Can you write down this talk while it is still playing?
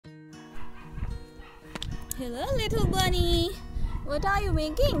Hello, little bunny. What are you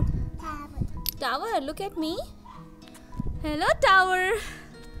making? Tower. Tower, look at me. Hello, tower.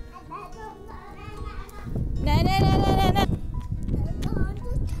 Na na na na na na.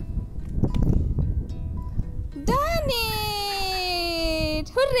 Done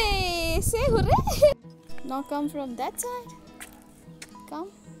it! Hooray! Say hooray! Now come from that side. Come.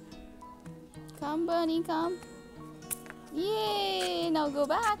 Come, bunny, come. Yay! Now go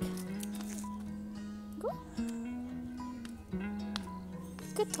back. Go.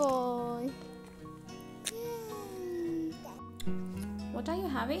 Good boy. Yay. What are you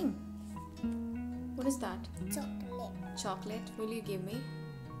having? What is that? Chocolate. Chocolate. Will you give me?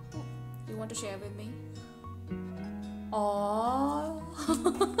 You want to share with me? Oh.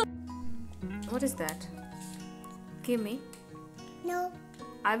 What is that? Give me. No.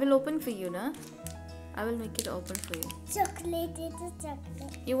 I will open for you, na? I will make it open for you. Chocolate is a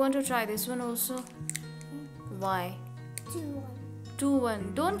chocolate. You want to try this one also? Why? 2-1.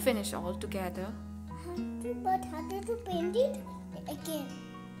 2-1. Don't finish all together. But how to paint it again?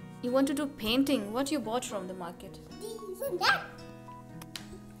 You want to do painting? What you bought from the market? This and that.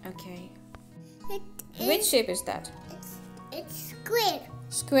 Okay. It Which shape is that? it's square.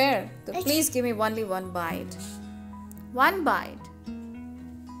 Square. So please give me only one bite. One bite.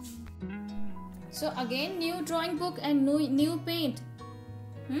 So again, new drawing book and new paint.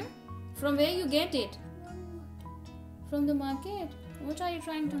 From where you get it? From the market. What are you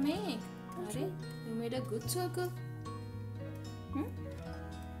trying to make? Are you made a good circle.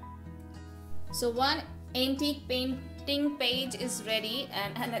 So one antique painting page is ready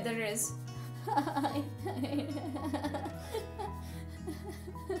and another is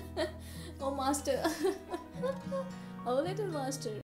oh master. Oh little master.